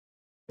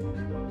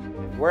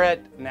We're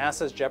at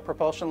NASA's Jet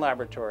Propulsion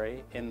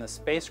Laboratory in the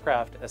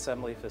spacecraft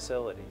assembly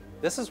facility.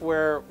 This is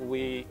where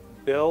we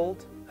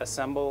build,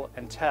 assemble,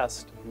 and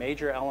test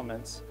major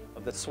elements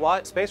of the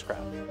SWOT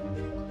spacecraft.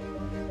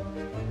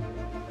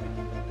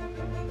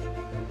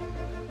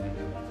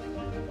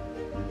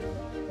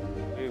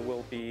 We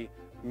will be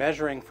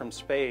measuring from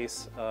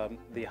space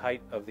the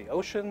height of the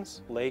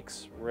oceans,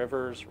 lakes,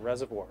 rivers,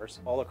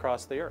 reservoirs all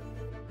across the Earth.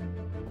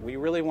 We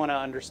really want to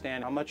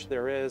understand how much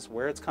there is,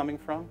 where it's coming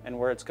from, and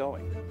where it's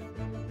going.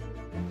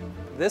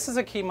 This is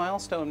a key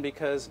milestone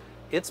because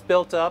it's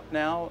built up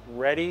now,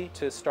 ready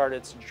to start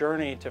its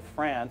journey to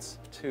France,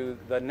 to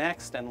the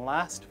next and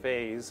last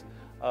phase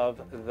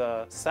of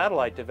the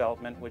satellite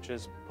development, which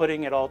is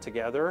putting it all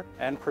together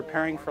and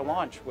preparing for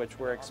launch, which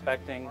we're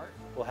expecting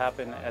will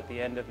happen at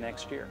the end of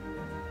next year.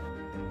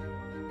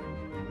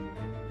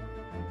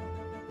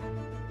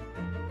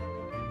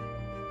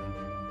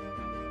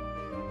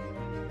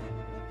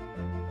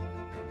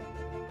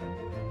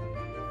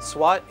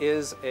 SWOT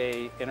is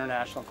an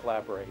international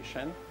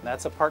collaboration.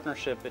 That's a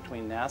partnership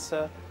between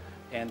NASA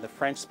and the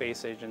French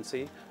Space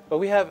Agency, but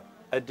we have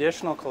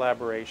additional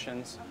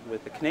collaborations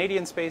with the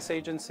Canadian Space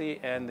Agency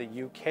and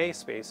the UK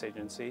Space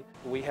Agency.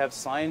 We have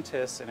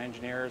scientists and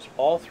engineers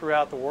all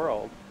throughout the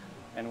world,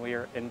 and we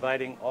are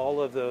inviting all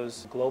of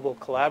those global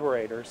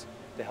collaborators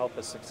to help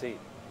us succeed.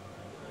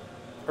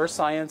 Earth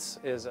science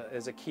is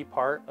a key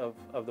part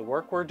of the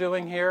work we're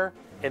doing here.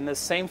 In the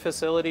same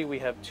facility, we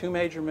have two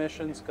major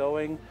missions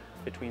going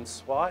between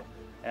SWOT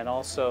and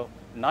also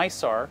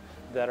NISAR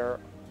that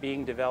are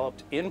being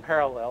developed in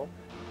parallel.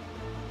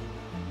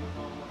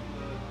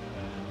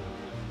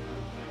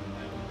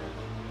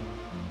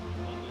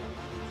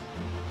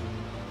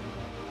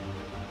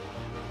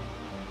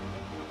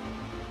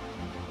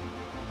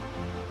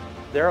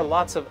 There are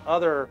lots of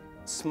other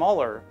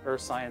smaller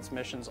Earth science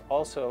missions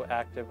also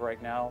active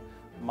right now.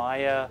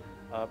 Maya,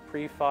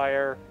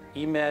 Pre-Fire,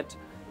 EMIT.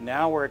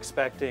 Now we're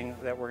expecting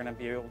that we're going to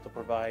be able to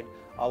provide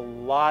a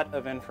lot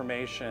of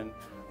information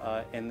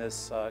in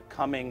this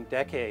coming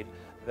decade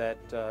that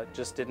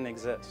just didn't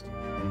exist.